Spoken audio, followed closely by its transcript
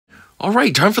All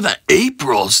right, time for the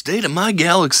April State of My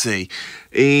Galaxy.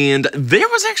 And there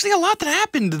was actually a lot that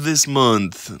happened this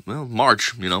month. Well,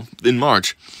 March, in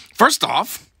March. First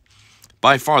off,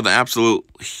 by far the absolute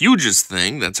hugest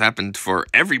thing that's happened for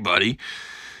everybody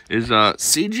is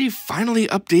CG finally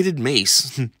updated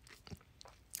Mace.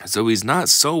 So he's not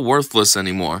so worthless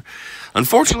anymore.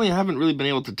 Unfortunately, I haven't really been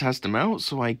able to test him out,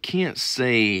 so I can't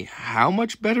say how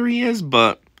much better he is,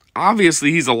 but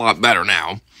obviously he's a lot better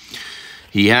now.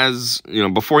 He has,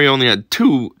 before he only had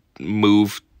two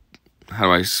move, how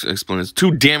do I explain this?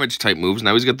 2 damage type moves.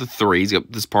 Now he's got the 3. He's got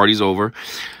This Party's Over.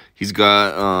 He's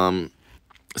got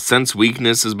Sense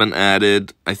Weakness has been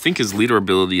added. I think his leader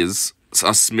ability is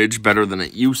a smidge better than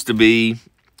it used to be.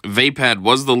 Vapad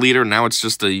was the leader. Now it's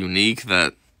just a unique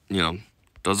that,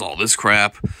 does all this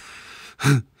crap.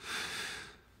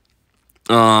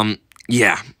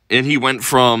 Yeah. And he went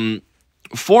from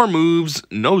 4 moves,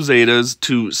 no Zetas,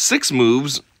 to 6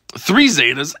 moves, 3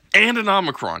 Zetas, and an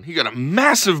Omicron. He got a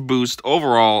massive boost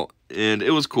overall, and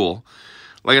it was cool.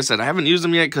 Like I said, I haven't used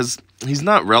him yet because he's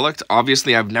not relicked.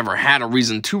 Obviously, I've never had a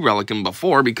reason to relic him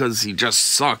before because he just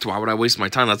sucked. Why would I waste my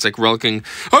time? That's like relicking.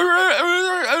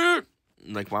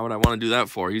 Like, why would I want to do that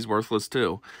for? He's worthless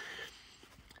too.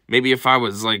 Maybe if I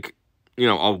was like,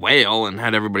 a whale and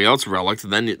had everybody else relicked,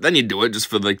 then you do it just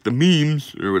for like the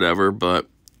memes or whatever, but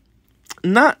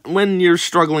not when you're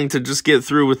struggling to just get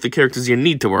through with the characters you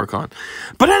need to work on.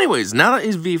 But anyways, now that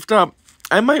he's beefed up,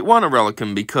 I might want to relic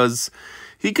him because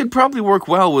he could probably work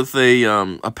well with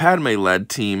a Padme-led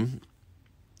team.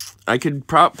 I could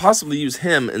possibly use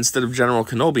him instead of General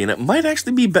Kenobi, and it might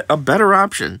actually be a better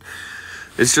option.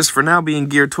 It's just for now being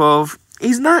Gear 12,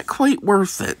 he's not quite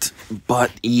worth it.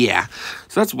 But yeah,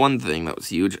 so that's one thing that was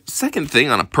huge. Second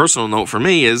thing, on a personal note for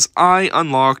me, is I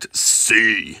unlocked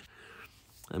C.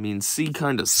 I mean, C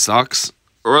kind of sucks,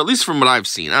 or at least from what I've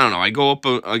seen. I don't know, I go up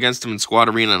against him in Squad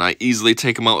Arena, and I easily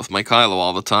take him out with my Kylo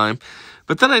all the time.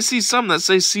 But then I see some that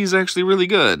say C's actually really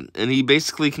good, and he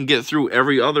basically can get through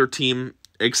every other team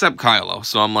except Kylo.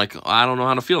 So I'm like, I don't know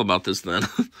how to feel about this then.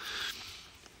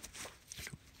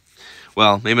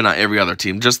 Well, maybe not every other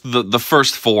team, just the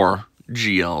first 4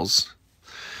 GLs.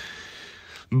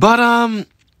 But,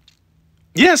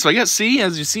 yeah, so I got C.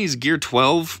 As you see, he's Gear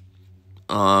 12.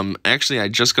 Actually, I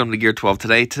just got him to Gear 12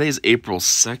 today. Today's April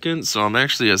 2nd, so I'm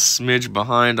actually a smidge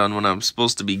behind on when I'm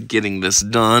supposed to be getting this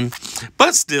done.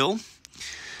 But still,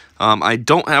 I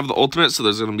don't have the ultimate, so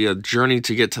there's going to be a journey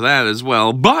to get to that as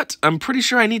well. But I'm pretty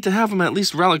sure I need to have him at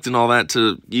least relicked and all that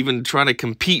to even try to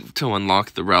compete to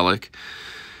unlock the relic.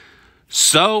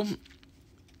 So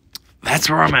that's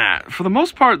where I'm at. For the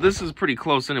most part, this is pretty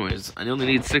close anyways. I only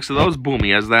need 6 of those. Boom,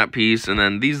 he has that piece. And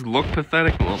then these look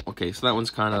pathetic. Well, okay, so that one's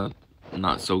kind of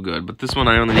not so good. But this one,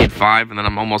 I only need 5, and then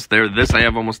I'm almost there. This, I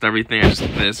have almost everything.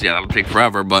 Yeah, that'll take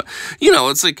forever. But,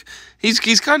 it's like,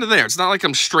 he's kind of there. It's not like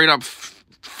I'm straight up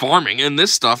farming. And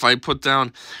this stuff I put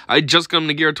down, I just got him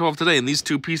to Gear 12 today, and these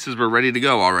 2 pieces were ready to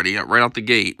go already, right out the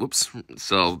gate. Whoops.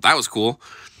 So, that was cool.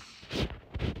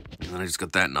 And then I just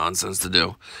got that nonsense to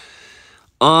do.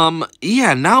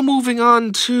 Yeah, now moving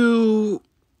on to,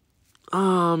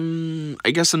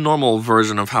 I guess a normal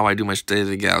version of how I do my State of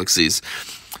the Galaxies.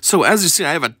 So, as you see,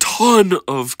 I have a ton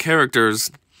of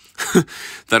characters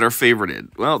that are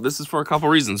favorited. Well, this is for a couple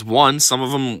reasons. One, some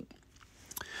of them,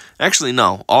 actually,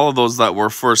 no, all of those that were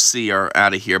first C are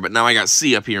out of here, but now I got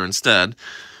C up here instead.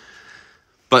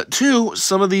 But 2,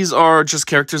 some of these are just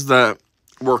characters that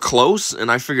were close, and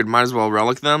I figured might as well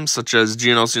relic them, such as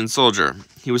Geonosian Soldier.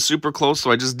 He was super close, so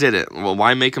I just did it. Well,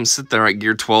 why make him sit there at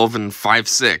Gear 12 and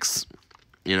 5-6?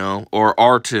 Or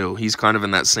R2, he's kind of in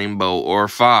that same boat, or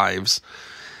 5s.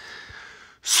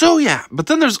 So yeah, but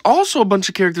then there's also a bunch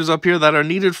of characters up here that are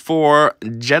needed for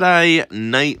Jedi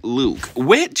Knight Luke,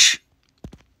 which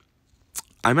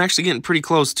I'm actually getting pretty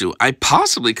close to. I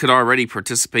possibly could already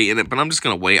participate in it, but I'm just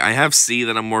going to wait. I have C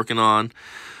that I'm working on.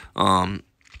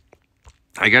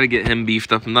 I got to get him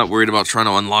beefed up. I'm not worried about trying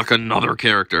to unlock another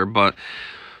character, but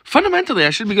fundamentally, I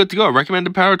should be good to go.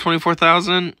 Recommended power,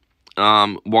 24,000.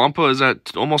 Wampa is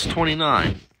at almost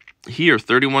 29. Here,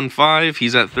 31.5.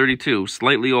 He's at 32,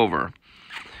 slightly over.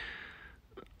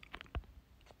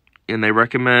 And they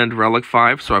recommend Relic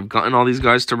 5, so I've gotten all these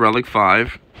guys to Relic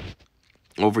 5.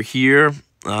 Over here,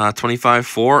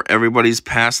 25.4. Everybody's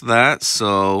past that,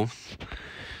 so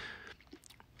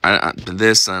I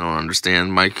don't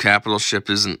understand. My capital ship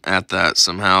isn't at that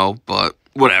somehow, but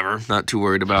whatever. Not too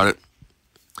worried about it.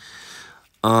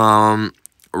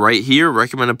 Right here,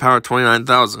 recommended power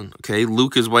 29,000. Okay,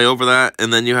 Luke is way over that,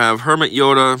 and then you have Hermit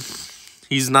Yoda.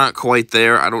 He's not quite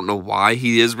there. I don't know why.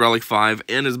 He is Relic 5,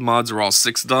 and his mods are all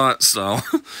 6 dots, so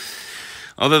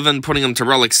Other than putting him to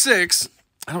relic 6,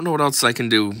 I don't know what else I can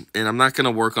do. And I'm not going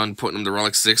to work on putting him to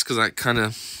relic 6 because that kind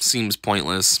of seems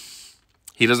pointless.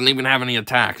 He doesn't even have any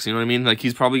attacks, you know what I mean? Like,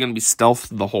 he's probably going to be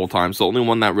stealthed the whole time. So the only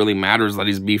one that really matters that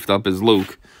he's beefed up is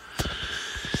Luke.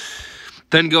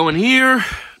 Then going here,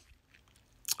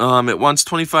 it wants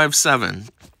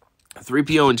 25-7.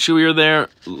 3PO and Chewie are there.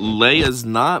 Leia's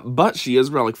not, but she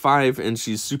is relic 5, and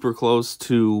she's super close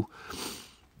to...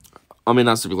 I mean,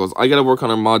 not super close. I got to work on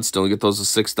her mods still and get those to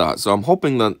 6 dots. So I'm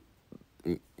hoping that...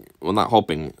 Well, not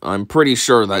hoping. I'm pretty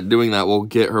sure that doing that will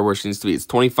get her where she needs to be. It's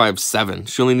 25-7.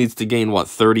 She only needs to gain, what,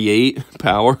 38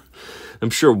 power?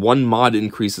 I'm sure one mod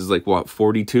increase is like, what,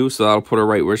 42? So that'll put her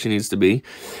right where she needs to be.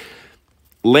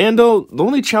 Lando, the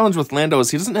only challenge with Lando is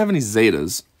he doesn't have any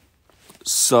Zetas.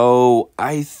 So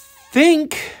I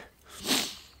think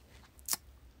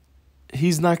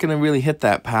he's not going to really hit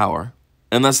that power.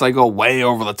 Unless I go way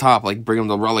over the top, like bring him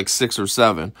to relic 6 or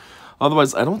 7.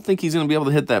 Otherwise, I don't think he's going to be able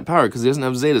to hit that power because he doesn't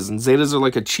have Zetas. And Zetas are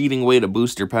like a cheating way to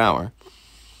boost your power.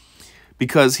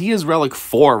 Because he is relic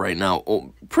 4 right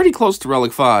now. Pretty close to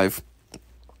relic 5.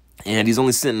 And he's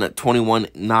only sitting at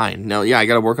 21.9. Now, yeah, I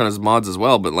got to work on his mods as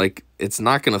well. But, like, it's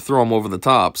not going to throw him over the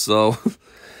top. So,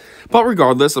 but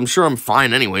regardless, I'm sure I'm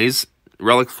fine anyways.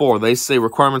 Relic 4. They say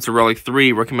requirements are relic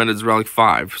 3. Recommended is relic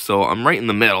 5. So, I'm right in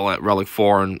the middle at relic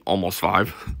 4 and almost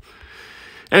 5.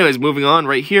 Anyways, moving on.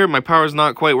 Right here, my power's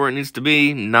not quite where it needs to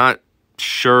be. Not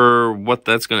sure what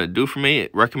that's going to do for me.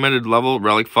 Recommended level,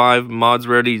 relic 5. Mods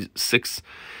ready, 6.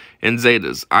 And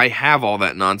Zetas. I have all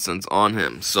that nonsense on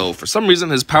him. So, for some reason,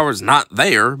 his power's not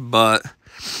there. But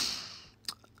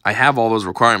I have all those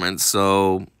requirements.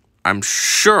 So, I'm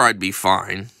sure I'd be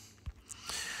fine.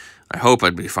 I hope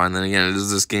I'd be fine. Then again, it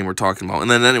is this game we're talking about. And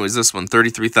then anyways, this one,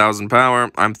 33,000 power.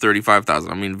 I'm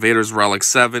 35,000. I mean, Vader's relic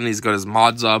 7. He's got his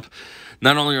mods up.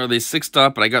 Not only are they 6'd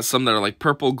up, but I got some that are like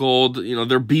purple gold. You know,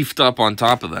 they're beefed up on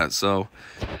top of that. So,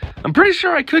 I'm pretty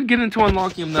sure I could get into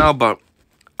unlocking them now, but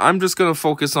I'm just going to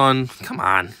focus on... Come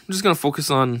on. I'm just going to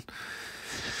focus on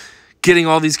getting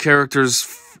all these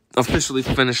characters officially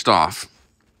finished off.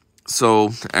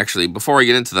 So, actually, before I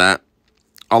get into that,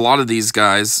 a lot of these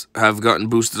guys have gotten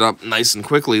boosted up nice and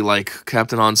quickly, like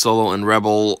Captain Han Solo and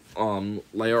Rebel Leia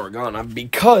Organa,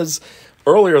 because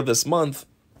earlier this month...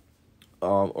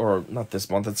 or not this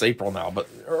month, it's April now, but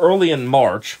early in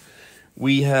March,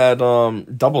 we had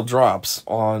double drops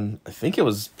on, I think it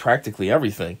was practically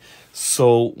everything.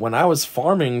 So when I was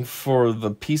farming for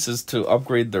the pieces to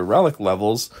upgrade their relic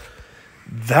levels,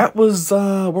 that was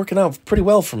working out pretty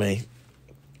well for me.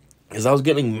 Because I was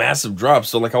getting massive drops,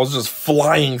 so like I was just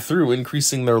flying through,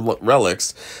 increasing their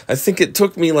relics. I think it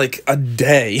took me like a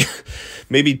day,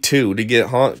 maybe 2, to get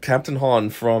Captain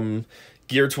Han from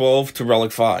Gear 12 to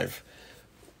Relic 5.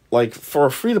 Like, for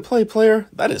a free-to-play player,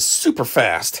 that is super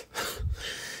fast.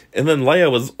 And then Leia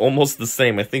was almost the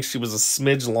same. I think she was a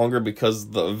smidge longer because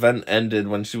the event ended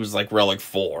when she was, like, Relic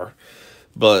 4.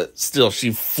 But still,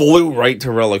 she flew right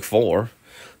to Relic 4.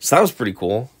 So that was pretty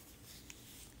cool.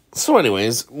 So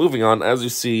anyways, moving on. As you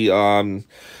see, I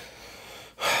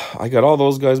got all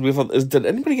those guys. Did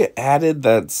anybody get added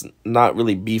that's not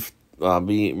really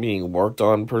being worked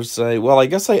on per se? Well, I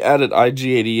guess I added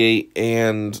IG-88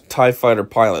 and TIE Fighter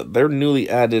Pilot. They're newly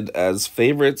added as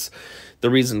favorites. The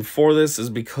reason for this is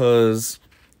because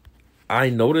I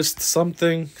noticed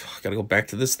something. I gotta go back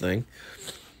to this thing.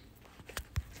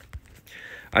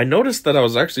 I noticed that I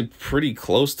was actually pretty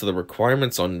close to the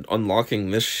requirements on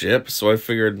unlocking this ship, so I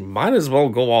figured might as well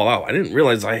go all out. I didn't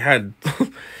realize I had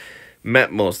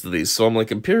met most of these. So I'm like,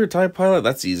 Imperial TIE Pilot,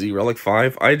 that's easy. Relic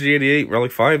 5. IG-88,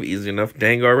 Relic 5, easy enough.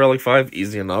 Dengar, Relic 5,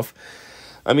 easy enough.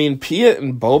 I mean, Piet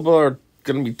and Boba are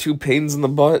going to be 2 pains in the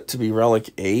butt to be Relic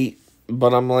 8.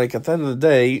 But I'm like, at the end of the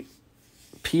day,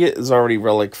 Piet is already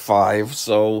Relic 5,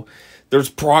 so there's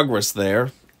progress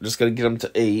there. Just got to get him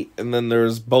to 8. And then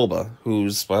there's Boba,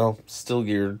 who's, well, still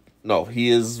geared. No, he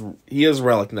is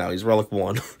Relic now. He's Relic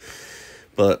 1.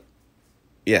 But,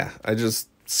 yeah, I just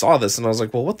saw this and I was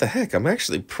like, well, what the heck? I'm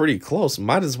actually pretty close.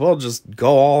 Might as well just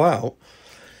go all out.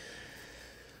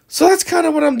 So that's kind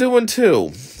of what I'm doing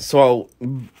too. So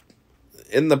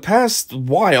in the past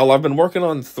while, I've been working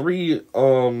on 3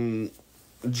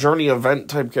 journey event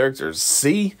type characters.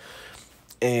 C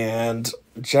and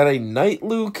Jedi Knight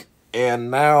Luke,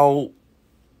 and now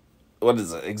what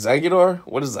is it? Executor?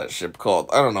 What is that ship called?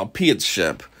 I don't know. Piet's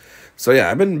ship. So yeah,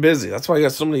 I've been busy. That's why I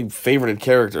got so many favorited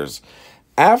characters.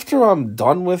 After I'm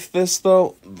done with this,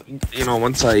 though, you know,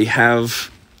 once I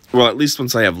have, well, at least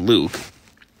once I have Luke,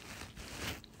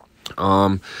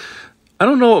 I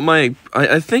don't know what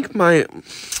I think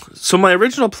so my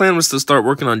original plan was to start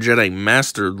working on Jedi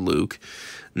Master Luke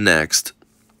next,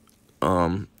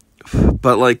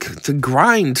 But, like, to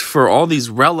grind for all these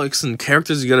relics and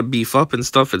characters you gotta beef up and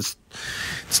stuff, it's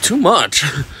too much.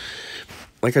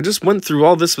 Like, I just went through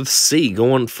all this with C,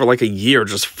 going for, like, a year,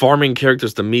 just farming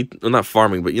characters to meet... Well, not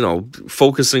farming, but, you know,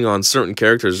 focusing on certain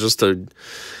characters just to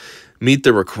meet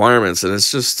the requirements. And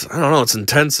it's just, I don't know, it's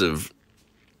intensive.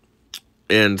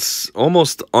 And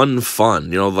almost unfun.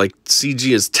 You know, like,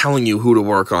 CG is telling you who to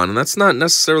work on. And that's not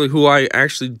necessarily who I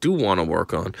actually do want to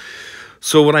work on.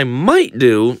 So what I might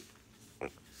do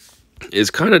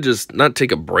is kind of just not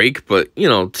take a break, but, you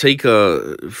know,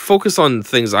 focus on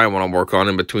things I want to work on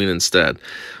in between instead.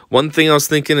 One thing I was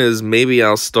thinking is maybe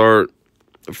I'll start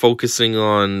focusing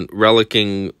on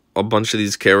relicking a bunch of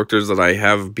these characters that I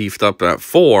have beefed up at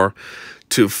 4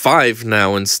 to 5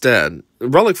 now instead.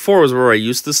 Relic 4 was where I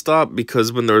used to stop,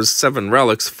 because when there was 7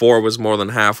 relics, 4 was more than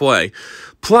halfway.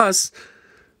 Plus,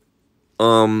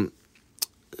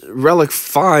 Relic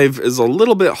 5 is a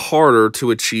little bit harder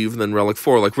to achieve than Relic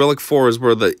 4. Like, Relic 4 is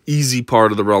where the easy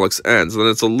part of the relics ends, and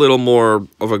it's a little more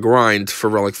of a grind for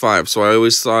Relic 5, so I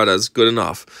always saw it as good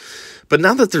enough. But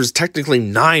now that there's technically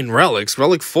 9 relics,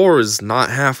 Relic 4 is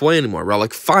not halfway anymore.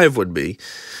 Relic 5 would be.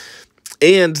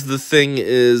 And the thing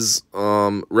is,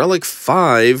 Relic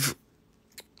 5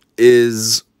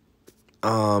 is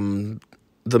the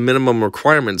minimum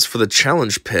requirements for the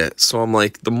challenge pit. So I'm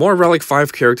like, the more Relic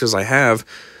 5 characters I have,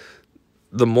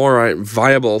 the more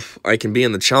viable I can be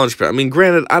in the challenge pit. I mean,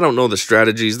 granted, I don't know the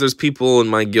strategies. There's people in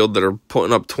my guild that are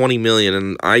putting up 20 million,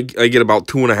 and I get about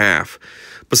 2.5.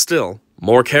 But still,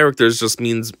 more characters just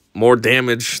means more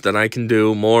damage that I can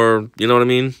do, more, you know what I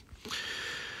mean?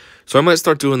 So I might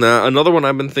start doing that. Another one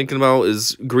I've been thinking about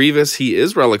is Grievous. He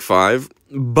is Relic 5,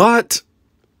 but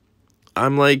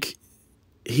I'm like,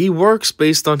 he works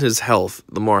based on his health.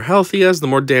 The more health he has, the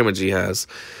more damage he has.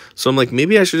 So I'm like,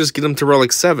 maybe I should just get him to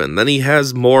Relic 7. Then he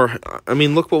has more... I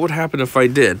mean, look what would happen if I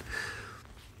did.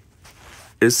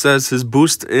 It says his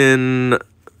boost in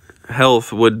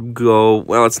health would go...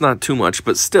 Well, it's not too much,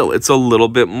 but still, it's a little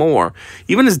bit more.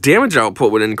 Even his damage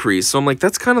output would increase. So I'm like,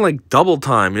 that's kind of like double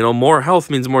time. You know, more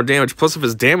health means more damage. Plus, if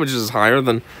his damage is higher,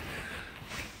 then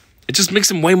it just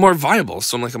makes him way more viable.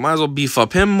 So I'm like, I might as well beef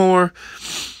up him more.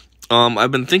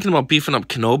 I've been thinking about beefing up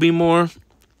Kenobi more.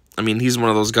 I mean, he's one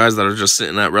of those guys that are just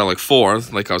sitting at Relic 4,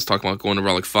 like I was talking about going to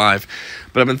Relic 5.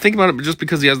 But I've been thinking about it just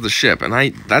because he has the ship,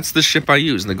 and that's the ship I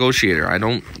use, Negotiator. I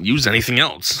don't use anything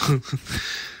else.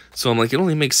 So I'm like, it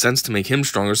only makes sense to make him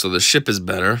stronger, so the ship is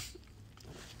better.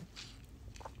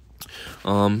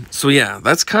 So yeah,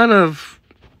 that's kind of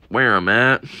where I'm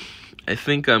at. I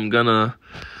think I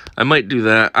might do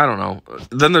that. I don't know.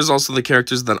 Then there's also the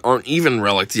characters that aren't even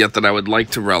relicked yet that I would like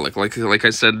to relic. Like I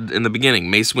said in the beginning,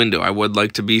 Mace Windu. I would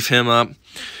like to beef him up.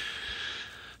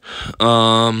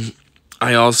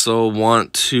 I also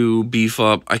want to beef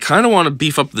up... I kind of want to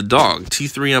beef up the dog,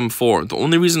 T3M4. The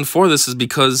only reason for this is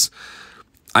because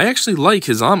I actually like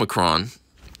his Omicron.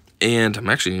 And I'm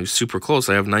actually super close.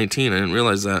 I have 19. I didn't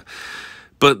realize that.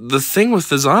 But the thing with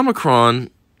his Omicron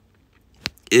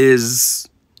is...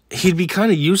 he'd be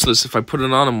kind of useless if I put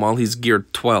it on him while he's gear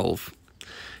 12.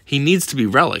 He needs to be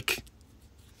relic.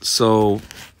 So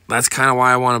that's kind of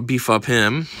why I want to beef up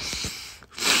him.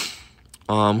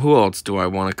 Who else do I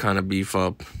want to kind of beef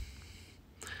up?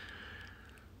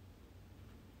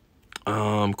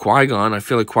 Qui-Gon. I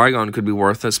feel like Qui-Gon could be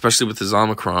worth it, especially with his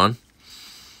Omicron.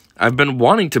 I've been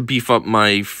wanting to beef up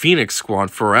my Phoenix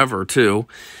squad forever, too.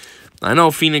 I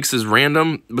know Phoenix is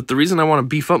random, but the reason I want to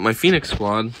beef up my Phoenix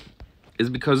squad is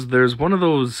because there's one of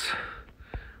those,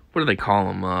 what do they call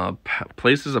them?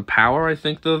 Places of Power, I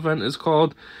think the event is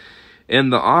called.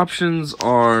 And the options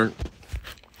are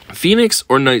Phoenix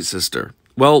or Night Sister.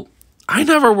 Well, I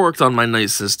never worked on my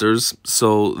Night Sisters,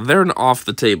 so they're off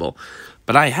the table.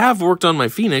 But I have worked on my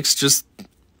Phoenix, just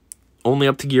only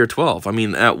up to gear 12. I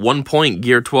mean, at one point,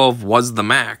 gear 12 was the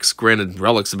max. Granted,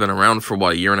 relics have been around for,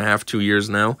 what, a year and a half, 2 years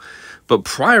now? But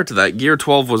prior to that, gear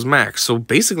 12 was max. So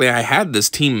basically, I had this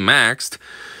team maxed.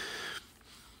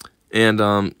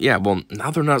 And, yeah, well,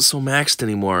 now they're not so maxed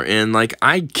anymore. And, like,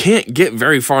 I can't get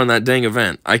very far in that dang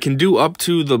event. I can do up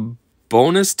to the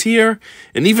bonus tier,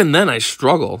 and even then I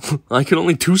struggle. I can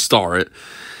only 2-star it.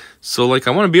 So, like,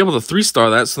 I want to be able to 3-star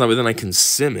that so that way then I can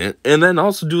sim it. And then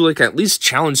also do, like, at least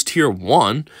challenge tier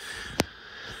 1.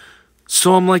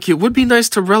 So I'm like, it would be nice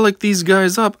to relic these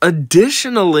guys up.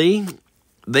 Additionally,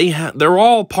 they're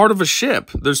all part of a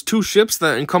ship. There's 2 ships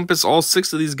that encompass all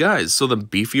 6 of these guys. So the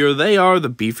beefier they are, the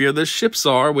beefier the ships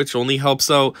are, which only helps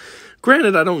out.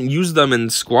 Granted, I don't use them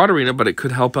in Squad Arena, but it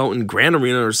could help out in Grand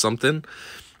Arena or something.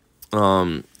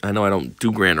 I know I don't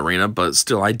do Grand Arena, but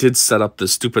still, I did set up the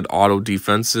stupid auto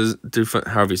defenses,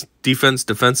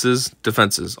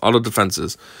 auto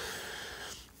defenses.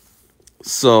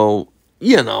 So,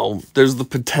 you know, there's the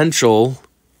potential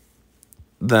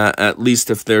that at least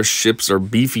if their ships are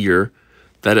beefier,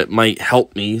 that it might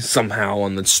help me somehow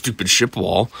on the stupid ship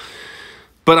wall.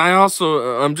 But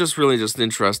I'm just really just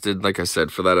interested, like I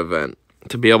said, for that event,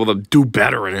 to be able to do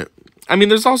better in it. I mean,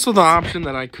 there's also the option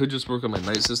that I could just work on my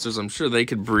Night Sisters. I'm sure they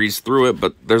could breeze through it,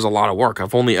 but there's a lot of work.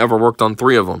 I've only ever worked on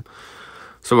 3 of them.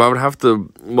 So I would have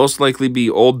to most likely be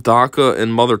Old Daka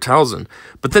and Mother Talzin.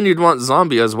 But then you'd want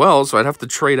Zombie as well, so I'd have to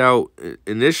trade out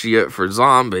Initiate for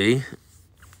Zombie.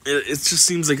 It just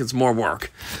seems like it's more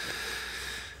work.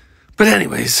 But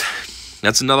anyways,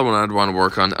 that's another one I'd want to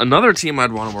work on. Another team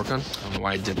I'd want to work on, I don't know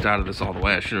why I dipped out of this all the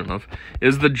way, I shouldn't have,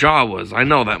 is the Jawas. I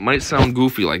know that might sound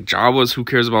goofy, like Jawas, who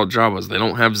cares about Jawas? They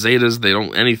don't have Zetas, they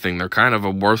don't anything. They're kind of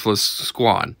a worthless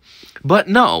squad. But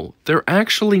no, they're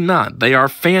actually not. They are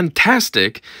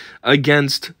fantastic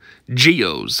against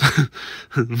Geos.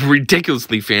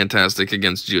 Ridiculously fantastic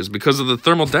against Geos because of the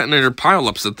thermal detonator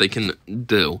pileups that they can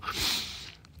do.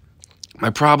 My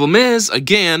problem is,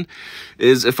 again,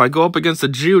 is if I go up against a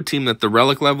Geo team that the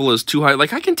relic level is too high,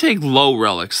 like I can take low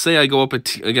relics. Say I go up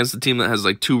against a team that has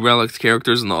like 2 relic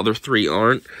characters and the other 3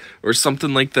 aren't, or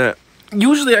something like that.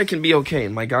 Usually I can be okay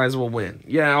and my guys will win.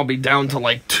 Yeah, I'll be down to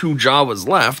like 2 Jawas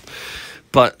left,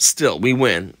 but still, we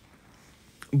win.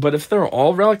 But if they're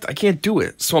all relic, I can't do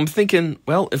it. So I'm thinking,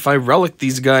 well, if I relic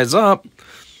these guys up,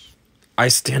 I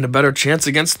stand a better chance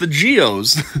against the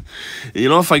Geos. You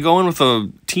know, if I go in with a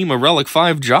team of Relic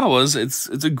 5 Jawas, it's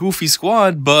a goofy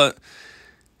squad, but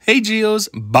hey Geos,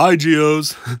 bye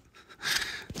Geos.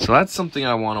 So that's something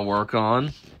I want to work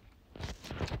on.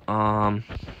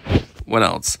 What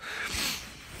else?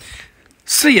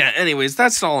 So yeah, anyways,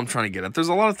 that's all I'm trying to get at. There's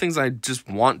a lot of things I just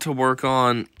want to work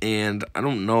on, and I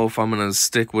don't know if I'm going to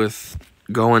stick with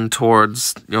going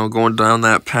towards, going down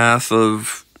that path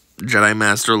of Jedi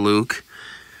Master Luke.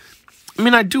 I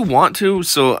mean, I do want to,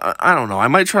 so I don't know. I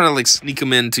might try to, like, sneak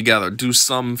them in together. Do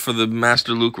some for the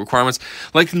Master Luke requirements.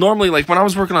 Like, normally, like, when I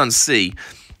was working on C,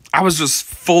 I was just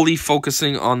fully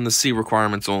focusing on the C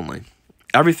requirements only.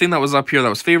 Everything that was up here that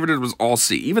was favorited was all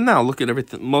C. Even now, look at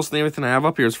everything. Mostly everything I have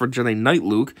up here is for Jedi Knight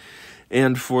Luke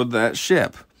and for that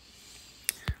ship.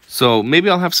 So maybe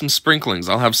I'll have some sprinklings.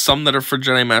 I'll have some that are for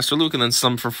Jedi Master Luke and then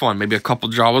some for fun. Maybe a couple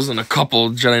Jawas and a couple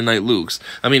Jedi Knight Lukes.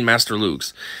 I mean, Master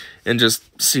Lukes. And just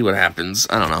see what happens.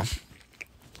 I don't know.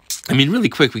 I mean, really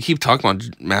quick, we keep talking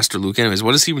about Master Luke anyways.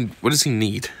 What does he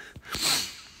need?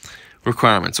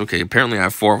 Requirements. Okay, apparently I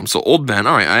have 4 of them. So Old Ben.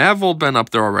 All right, I have Old Ben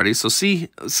up there already. So see,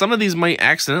 some of these might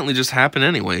accidentally just happen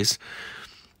anyways.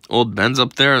 Old Ben's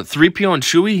up there. 3PO and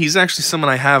Chewie, he's actually someone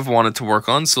I have wanted to work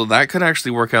on, so that could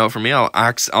actually work out for me. I'll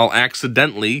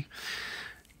accidentally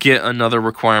get another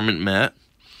requirement met.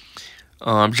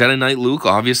 Jedi Knight Luke,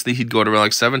 obviously he'd go to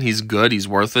Relic 7. He's good, he's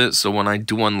worth it, so when I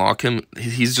do unlock him,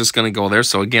 he's just going to go there.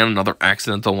 So again, another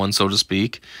accidental one, so to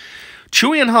speak.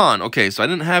 Chewie and Han, okay, so I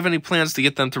didn't have any plans to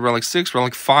get them to Relic 6.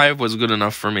 Relic 5 was good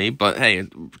enough for me, but hey,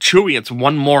 Chewie, it's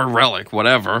one more Relic,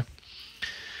 whatever.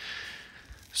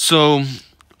 So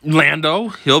Lando,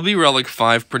 he'll be Relic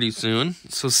 5 pretty soon.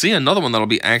 So see, another one that'll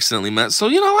be accidentally met. So,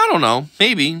 I don't know,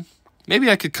 maybe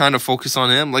I could kind of focus on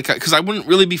him, like, because I wouldn't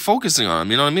really be focusing on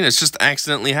him, you know what I mean? It's just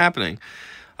accidentally happening.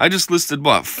 I just listed,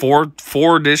 what,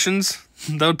 four additions?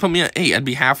 That would put me at 8. I'd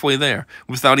be halfway there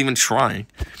without even trying.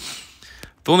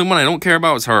 The only one I don't care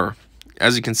about is her.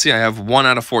 As you can see, I have 1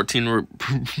 out of 14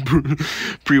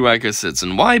 prerequisites.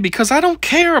 And why? Because I don't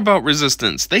care about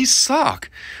Resistance. They suck.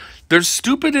 They're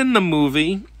stupid in the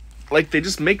movie. Like, they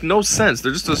just make no sense.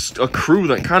 They're just a crew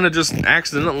that kind of just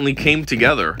accidentally came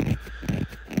together.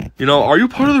 Are you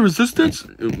part of the Resistance?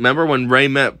 Remember when Rey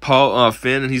met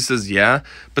Finn and he says, yeah?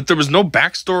 But there was no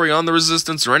backstory on the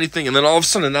Resistance or anything. And then all of a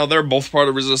sudden, now they're both part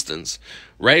of Resistance.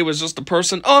 Rey was just a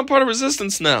person. Oh, I'm part of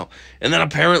Resistance now. And then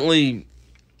apparently,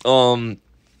 Han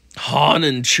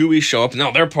and Chewie show up. Now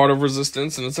they're part of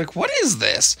Resistance. And it's like, what is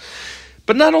this?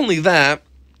 But not only that,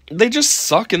 they just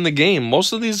suck in the game.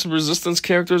 Most of these Resistance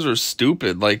characters are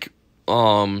stupid. Like,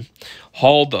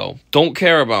 Haldo. Don't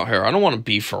care about her. I don't want to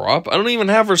beef her up. I don't even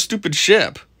have her stupid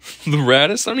ship. The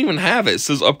Radis, I don't even have it. It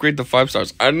says upgrade to 5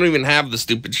 stars. I don't even have the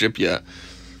stupid ship yet.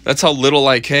 That's how little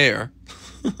I care.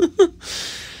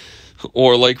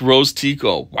 Or like Rose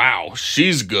Tico. Wow,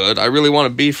 she's good. I really want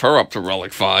to beef her up to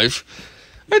Relic 5.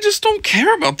 I just don't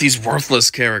care about these worthless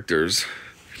characters.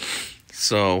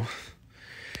 So,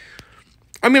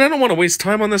 I mean, I don't want to waste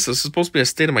time on this. This is supposed to be a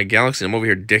state of my galaxy. I'm over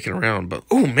here dicking around. But,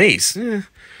 ooh, Mace.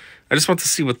 I just want to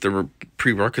see what the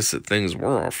prerequisite things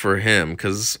were for him,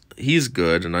 because he's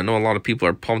good, and I know a lot of people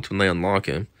are pumped when they unlock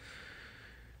him.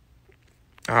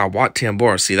 Ah, Wat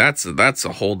Tambor. See, that's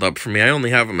a hold up for me. I only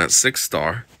have him at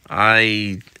 6-star.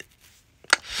 I'll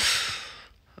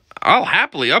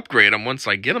happily upgrade him once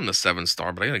I get him to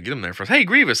 7-star, but I gotta get him there first. Hey,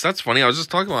 Grievous, that's funny. I was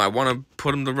just talking about I want to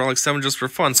put him to Relic 7 just for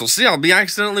fun. So, see, I'll be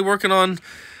accidentally working on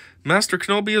Master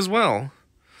Kenobi as well.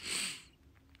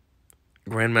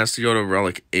 Grandmaster Yoda,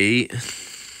 Relic 8.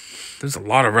 There's a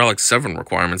lot of Relic 7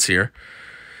 requirements here.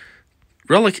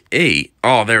 Relic 8.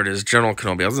 Oh, there it is. General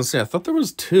Kenobi. I was going to say, I thought there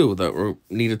was 2 that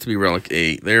needed to be Relic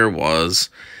 8. There was.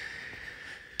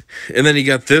 And then you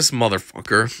got this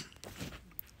motherfucker.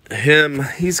 Him,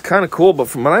 he's kind of cool, but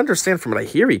from what I understand, from what I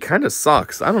hear, he kind of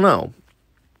sucks. I don't know.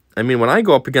 I mean, when I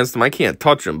go up against him, I can't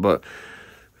touch him, but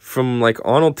from, like,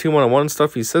 Arnold T101 and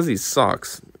stuff, he says he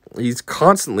sucks. He's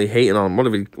constantly hating on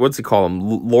him. What's he call him?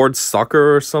 Lord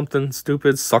Sucker or something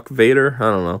stupid? Suck Vader? I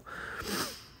don't know.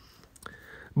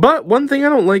 But one thing I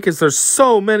don't like is there's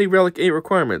so many Relic 8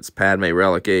 requirements. Padme,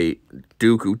 Relic 8.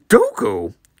 Dooku.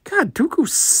 Dooku? God, Dooku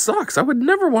sucks. I would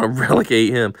never want to Relic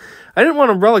 8 him. I didn't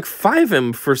want to Relic 5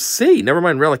 him for C. Never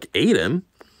mind Relic 8 him.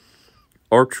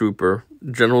 ARC Trooper.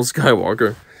 General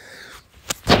Skywalker.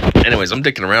 Anyways, I'm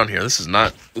dicking around here. This is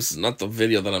not the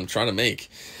video that I'm trying to make.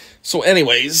 So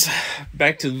anyways,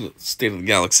 back to the State of the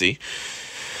Galaxy.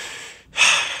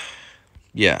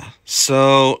 Yeah,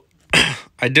 so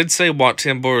I did say Wat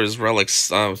Tambor is Relic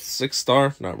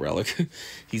 6-star, not Relic.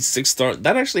 He's 6-star.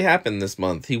 That actually happened this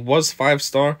month. He was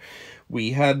 5-star.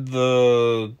 We had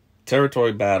the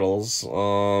territory battles.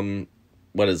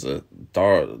 What is it?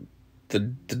 The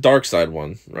dark side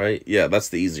one, right? Yeah, that's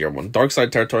the easier one. Dark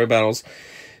side territory battles.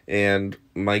 And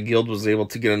my guild was able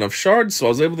to get enough shards, so I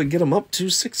was able to get him up to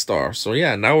 6-star. So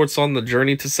yeah, now it's on the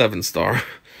journey to 7-star.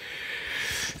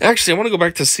 Actually, I want to go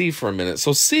back to C for a minute.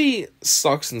 So C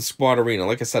sucks in Squad Arena.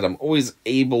 Like I said, I'm always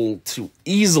able to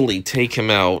easily take him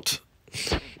out.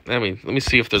 I mean, let me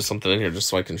see if there's something in here just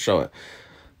so I can show it.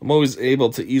 I'm always able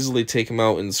to easily take him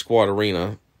out in Squad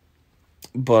Arena.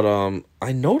 But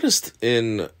I noticed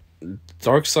in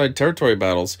Dark Side Territory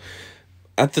battles,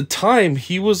 at the time,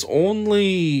 he was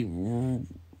only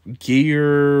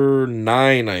gear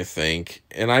 9, I think.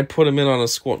 And I put him in on a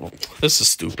squad. Well, this is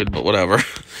stupid, but whatever.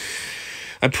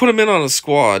 I put him in on a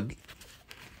squad,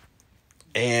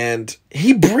 and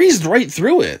he breezed right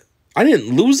through it. I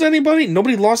didn't lose anybody.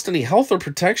 Nobody lost any health or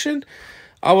protection.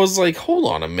 I was like, hold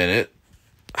on a minute.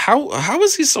 How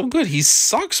is he so good? He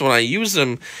sucks when I use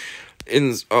him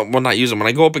in... well, not use him. When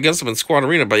I go up against him in Squad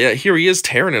Arena. But yeah, here he is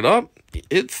tearing it up.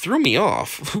 It threw me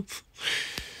off.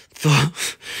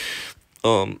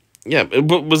 Yeah,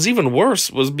 what was even worse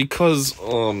was because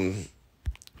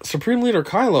Supreme Leader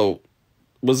Kylo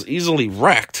was easily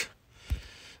wrecked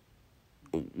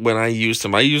when I used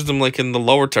him. I used him like in the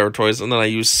lower territories, and then I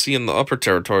used C in the upper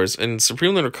territories, and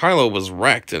Supreme Leader Kylo was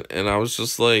wrecked, and I was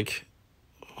just like,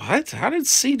 what? How did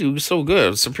C do so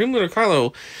good? Supreme Leader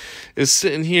Kylo is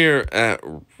sitting here at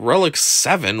Relic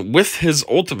 7 with his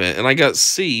ultimate, and I got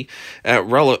C at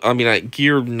at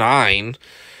Gear 9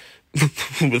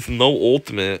 with no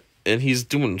ultimate, and he's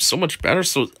doing so much better.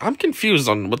 So I'm confused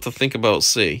on what to think about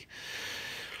C.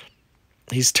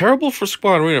 He's terrible for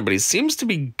Squad Arena, but he seems to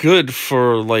be good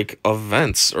for, like,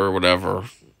 events or whatever.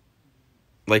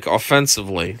 Like,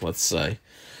 offensively, let's say.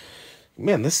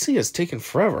 Man, this C has taken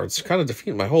forever. It's kind of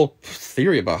defeating my whole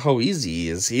theory about how easy he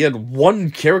is. He had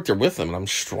one character with him, and I'm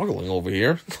struggling over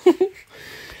here.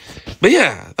 But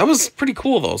yeah, that was pretty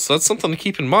cool, though. So that's something to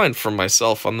keep in mind for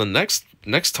myself on the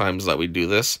next times that we do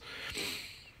this.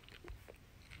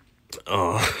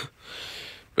 But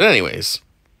anyways...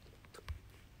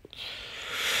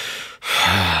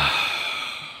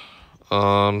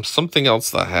 something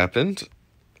else that happened,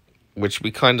 which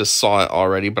we kind of saw it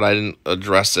already, but I didn't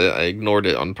address it. I ignored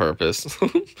it on purpose.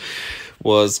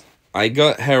 Was I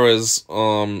got Hera's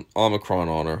Omicron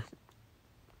honor.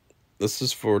 This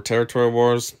is for Territory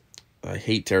Wars. I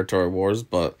hate Territory Wars,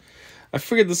 but I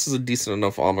figured this is a decent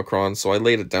enough Omicron, so I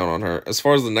laid it down on her. As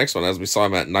far as the next one, as we saw,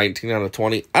 I'm at 19 out of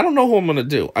 20. I don't know who I'm going to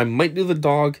do. I might do the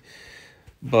dog,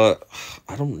 but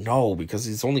I don't know, because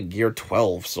he's only gear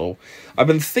 12, so I've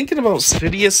been thinking about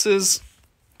Sidious's.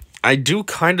 I do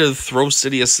kind of throw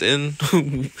Sidious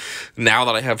in now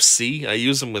that I have C. I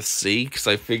use him with C, because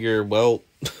I figure, well,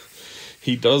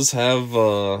 he does have,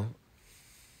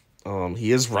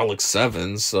 he is Relic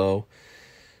 7, so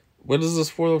what is this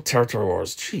for? Territory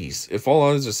Wars. Jeez. If all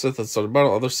allies are Sith that started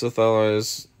battle, other Sith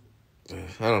allies,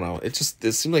 I don't know. It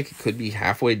seemed like it could be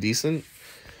halfway decent.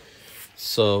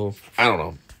 So, I don't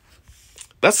know.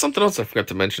 That's something else I forgot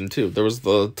to mention too. There was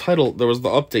the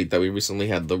update that we recently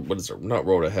had. What is it? Not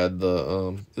Road Ahead.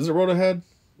 Is it Road Ahead?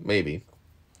 Maybe.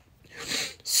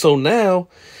 So now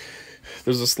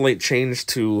there's a slight change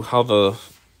to how the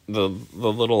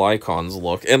little icons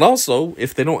look, and also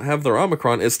if they don't have their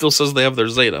Omicron, it still says they have their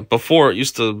Zeta. Before it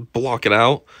used to block it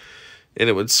out, and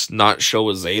it would not show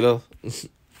a Zeta.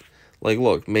 Like,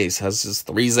 look, Mace has his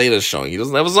 3 Zetas showing. He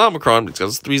doesn't have his Omicron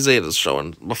because 3 Zetas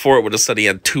showing. Before it would have said he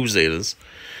had 2 Zetas.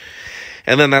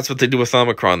 And then that's what they do with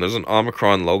Omicron. There's an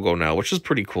Omicron logo now, which is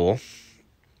pretty cool.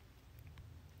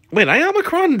 Wait, I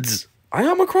Omicron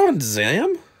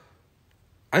Zam?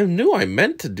 I knew I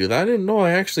meant to do that. I didn't know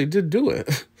I actually did do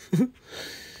it.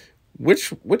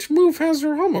 Which move has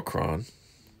their Omicron?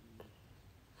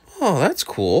 Oh, that's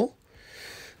cool.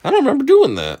 I don't remember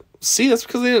doing that. See, that's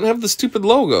because they didn't have the stupid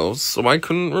logos, so I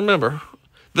couldn't remember.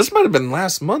 This might have been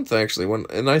last month, actually,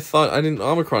 and I thought I didn't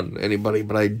Omicron anybody,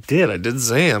 but I did. I did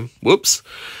Zam. Whoops.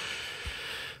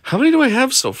 How many do I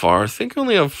have so far? I think I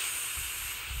only have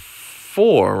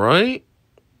 4, right?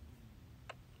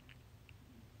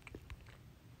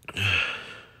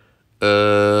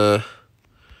 Do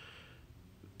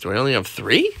I only have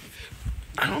 3?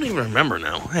 I don't even remember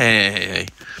now. Hey.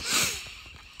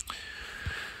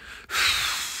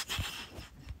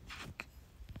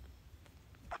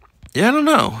 Yeah, I don't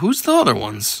know. Who's the other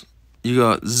ones? You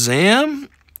got Zam?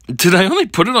 Did I only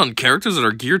put it on characters that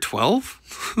are Gear 12?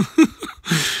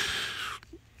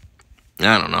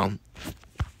 I don't know.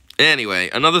 Anyway,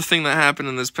 another thing that happened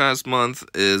in this past month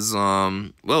is,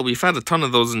 well, we've had a ton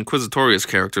of those Inquisitorius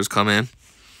characters come in.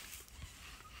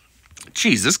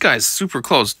 Jeez, this guy's super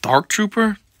close. Dark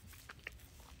Trooper?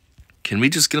 Can we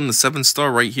just get him the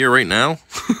 7-star right here, right now?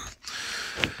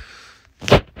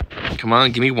 Come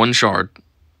on, give me 1 shard.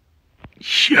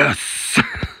 Yes!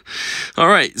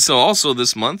 Alright, so also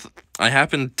this month, I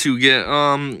happened to get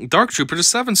Dark Trooper to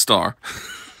 7-star.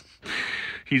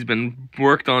 He's been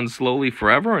worked on slowly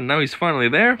forever, and now he's finally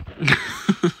there.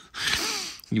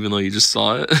 Even though you just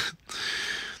saw it.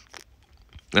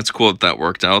 That's cool that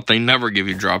worked out. They never give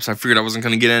you drops. I figured I wasn't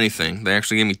going to get anything. They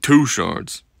actually gave me 2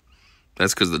 shards.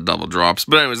 That's because of the double drops.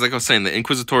 But anyways, like I was saying, the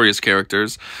Inquisitorius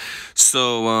characters.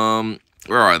 So,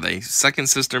 where are they? 2nd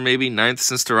sister, maybe? 9th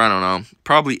sister? I don't know.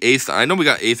 Probably 8th. I know we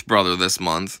got 8th brother this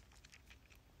month.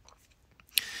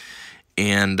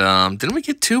 And, didn't we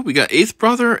get 2? We got 8th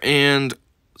brother and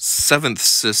 7th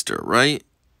sister, right?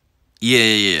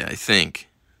 Yeah, I think.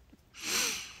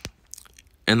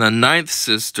 And the 9th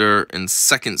sister and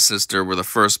 2nd sister were the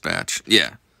first batch.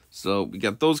 Yeah. So, we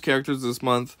got those characters this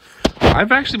month.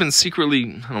 I've actually been secretly,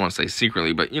 I don't want to say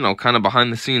secretly, but, you know, kind of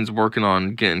behind the scenes working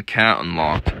on getting Cat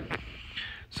unlocked.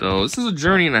 So, this is a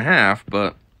journey and a half,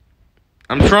 but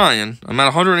I'm trying. I'm at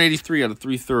 183 out of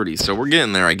 330, so we're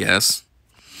getting there, I guess.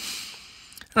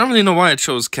 I don't really know why I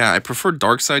chose Cat. I prefer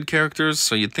dark side characters,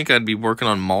 so you'd think I'd be working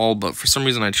on Maul, but for some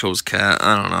reason I chose Cat.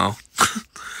 I don't know.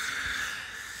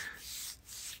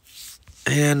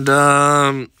 And,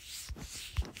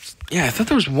 yeah, I thought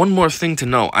there was one more thing to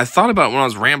know. I thought about it when I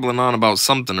was rambling on about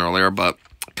something earlier, but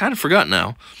I kind of forgot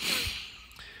now.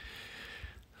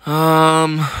 Let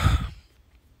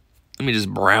me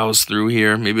just browse through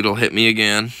here. Maybe it'll hit me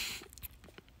again.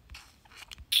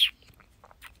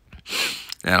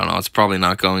 I don't know. It's probably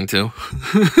not going to.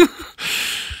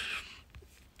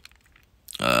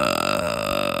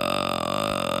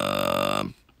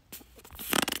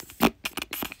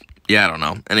 Yeah, I don't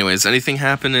know. Anyways, anything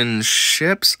happen in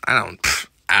ships? I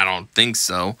don't think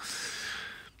so.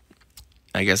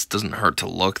 I guess it doesn't hurt to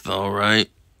look though, right?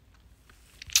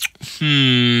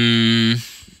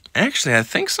 Actually, I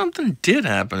think something did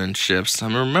happen in ships.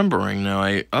 I'm remembering now.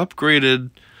 I upgraded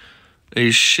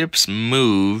a ship's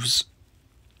moves.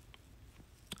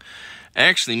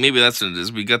 Actually, maybe that's what it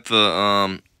is. We got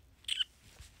the,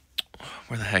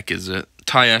 where the heck is it?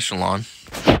 TIE Echelon.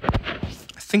 I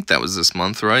think that was this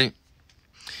month, right?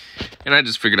 And I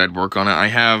just figured I'd work on it. I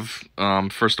have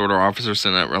First Order Officer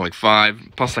sitting at Relic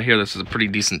 5. Plus, I hear this is a pretty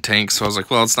decent tank, so I was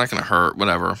like, well, it's not going to hurt.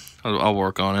 Whatever. I'll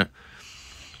work on it.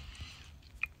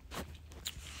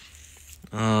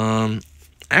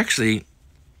 Actually,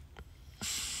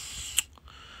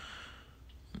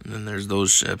 and then there's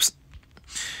those ships.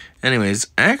 Anyways,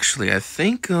 actually, I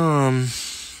think I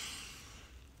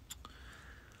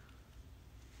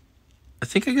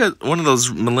got one of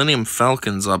those Millennium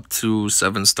Falcons up to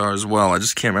 7 stars as well. I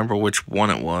just can't remember which one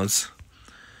it was.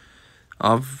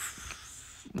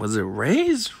 Was it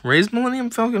Ray's? Ray's Millennium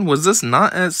Falcon? Was this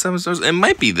not at 7 stars? It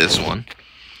might be this one.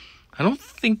 I don't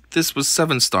think this was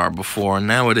 7-star before, and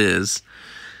now it is.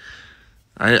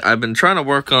 I've been trying to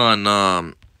work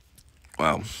on,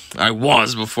 well, I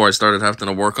was before I started having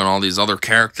to work on all these other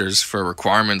characters for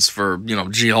requirements for, you know,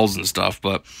 GLs and stuff,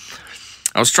 but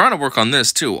I was trying to work on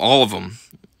this too, all of them.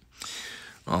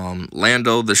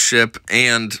 Lando, the ship,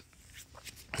 and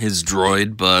his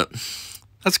droid, but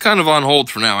that's kind of on hold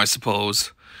for now, I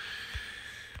suppose.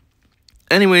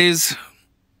 Anyways,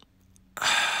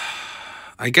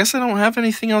 I guess I don't have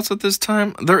anything else at this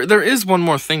time. There is one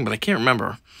more thing, but I can't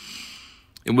remember.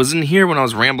 It was in here when I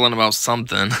was rambling about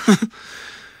something.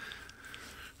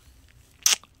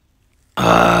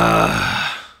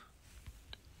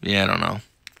 Yeah, I don't know.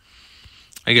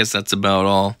 I guess that's about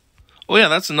all. Oh yeah,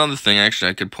 that's another thing actually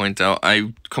I could point out.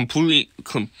 I completely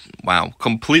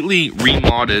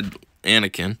remodded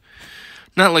Anakin.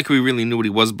 Not like we really knew what he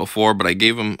was before, but I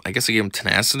guess I gave him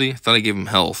tenacity. I thought I gave him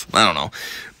health. I don't know.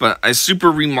 But I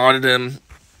super remodded him.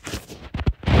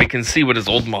 We can see what his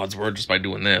old mods were just by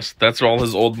doing this. That's all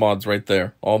his old mods right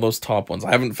there. All those top ones.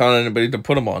 I haven't found anybody to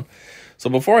put them on. So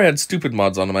before I had stupid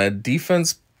mods on him. I had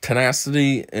defense,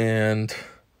 tenacity, and...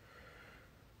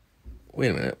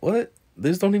 Wait a minute. What?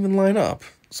 These don't even line up.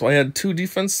 So I had 2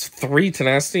 defense, 3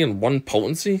 tenacity, and 1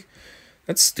 potency?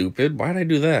 That's stupid. Why did I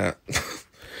do that?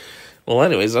 Well,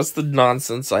 anyways, that's the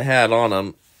nonsense I had on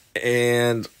him.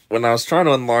 And when I was trying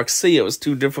to unlock C, it was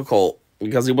too difficult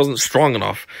because he wasn't strong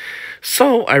enough.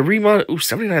 So I remodded... Ooh,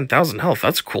 79,000 health.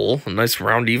 That's cool. A nice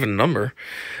round even number.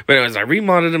 But anyways, I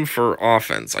remodded him for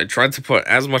offense. I tried to put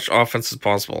as much offense as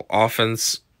possible.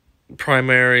 Offense,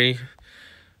 primary,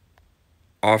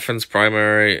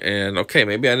 and... Okay,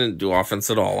 maybe I didn't do offense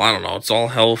at all. I don't know. It's all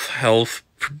health,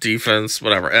 defense,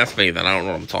 whatever. F me then. I don't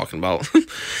know what I'm talking about.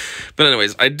 But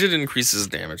anyways, I did increase his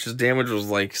damage. His damage was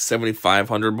like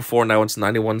 7,500 before. Now it's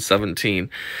 9,117.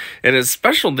 And his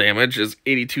special damage is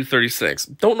 8,236.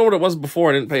 Don't know what it was before.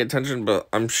 I didn't pay attention, but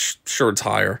I'm sure it's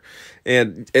higher.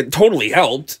 And it totally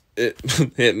helped.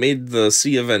 It made the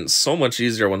C event so much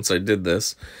easier once I did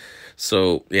this.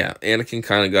 So, yeah, Anakin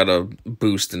kind of got a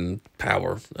boost in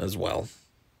power as well.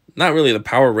 Not really the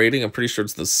power rating. I'm pretty sure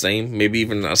it's the same. Maybe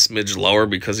even a smidge lower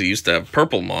because he used to have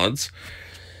purple mods.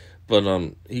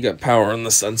 But he got power in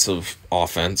the sense of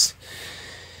offense.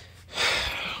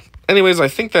 Anyways, I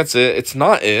think that's it. It's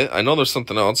not it. I know there's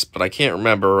something else, but I can't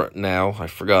remember now. I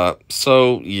forgot.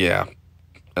 So, yeah.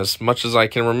 As much as I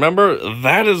can remember,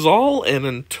 that is all. And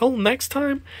until next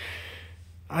time,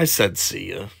 I said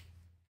see ya.